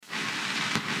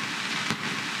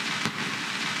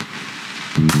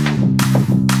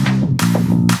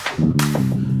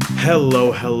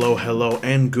Hello,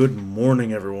 and good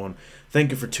morning, everyone.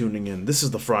 Thank you for tuning in. This is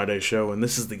the Friday show, and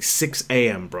this is the 6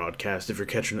 a.m. broadcast. If you're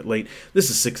catching it late, this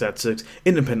is 6 at 6,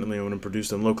 independently owned and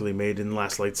produced and locally made in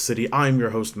Last Light City. I'm your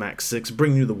host, Max 6,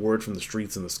 bringing you the word from the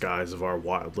streets and the skies of our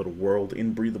wild little world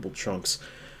in breathable chunks.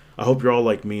 I hope you're all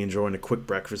like me, enjoying a quick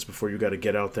breakfast before you gotta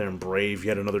get out there and brave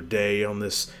yet another day on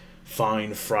this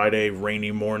fine Friday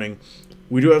rainy morning.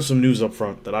 We do have some news up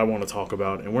front that I want to talk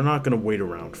about, and we're not going to wait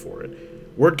around for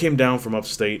it. Word came down from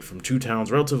upstate from two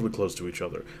towns relatively close to each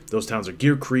other. Those towns are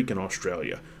Gear Creek and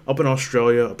Australia. Up in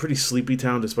Australia, a pretty sleepy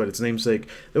town despite its namesake,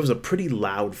 there was a pretty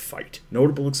loud fight,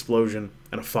 notable explosion,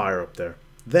 and a fire up there.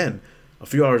 Then, a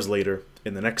few hours later,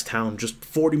 in the next town just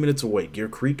 40 minutes away, Gear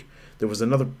Creek, there was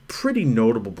another pretty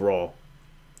notable brawl.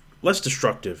 Less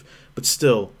destructive, but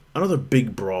still, another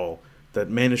big brawl that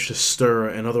managed to stir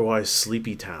an otherwise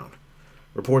sleepy town.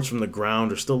 Reports from the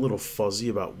ground are still a little fuzzy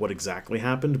about what exactly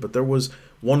happened, but there was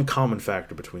one common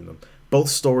factor between them. Both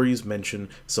stories mention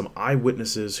some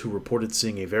eyewitnesses who reported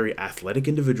seeing a very athletic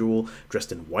individual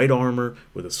dressed in white armor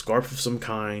with a scarf of some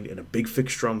kind and a big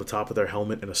fixture on the top of their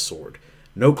helmet and a sword.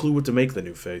 No clue what to make of the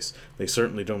new face. They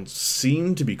certainly don't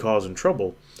seem to be causing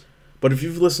trouble. But if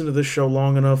you've listened to this show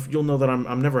long enough, you'll know that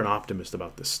I'm never an optimist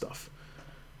about this stuff.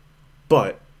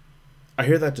 But I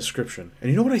hear that description,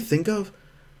 and you know what I think of?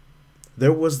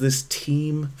 There was this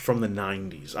team from the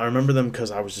 90s. I remember them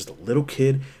because I was just a little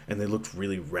kid and they looked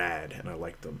really rad and I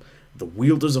liked them. The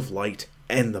Wielders of Light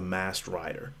and the Masked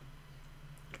Rider.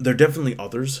 There are definitely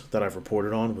others that I've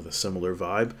reported on with a similar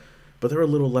vibe, but they're a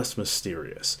little less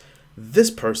mysterious. This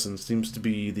person seems to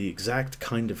be the exact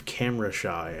kind of camera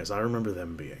shy as I remember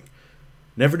them being.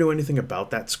 Never knew anything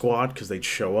about that squad because they'd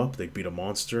show up, they'd beat a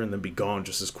monster, and then be gone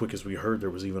just as quick as we heard there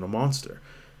was even a monster.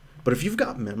 But if you've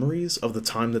got memories of the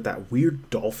time that weird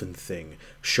dolphin thing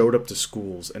showed up to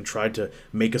schools and tried to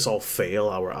make us all fail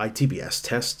our ITBS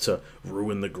test to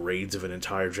ruin the grades of an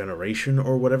entire generation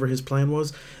or whatever his plan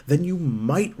was, then you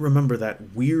might remember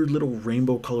that weird little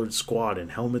rainbow-colored squad in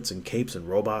helmets and capes and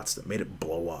robots that made it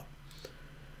blow up.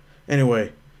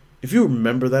 Anyway, if you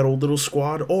remember that old little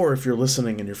squad, or if you're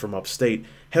listening and you're from upstate,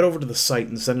 head over to the site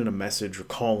and send in a message or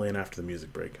call in after the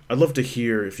music break. I'd love to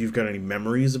hear if you've got any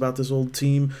memories about this old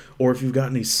team, or if you've got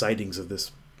any sightings of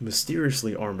this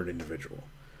mysteriously armored individual.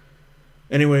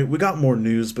 Anyway, we got more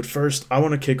news, but first, I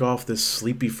want to kick off this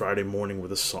sleepy Friday morning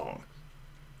with a song.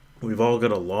 We've all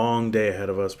got a long day ahead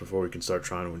of us before we can start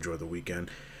trying to enjoy the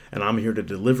weekend, and I'm here to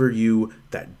deliver you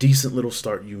that decent little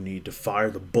start you need to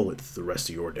fire the bullet through the rest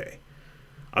of your day.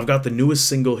 I've got the newest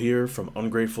single here from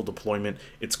Ungrateful Deployment.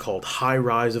 It's called High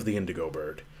Rise of the Indigo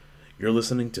Bird. You're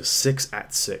listening to 6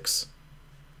 at 6.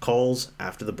 Calls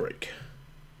after the break.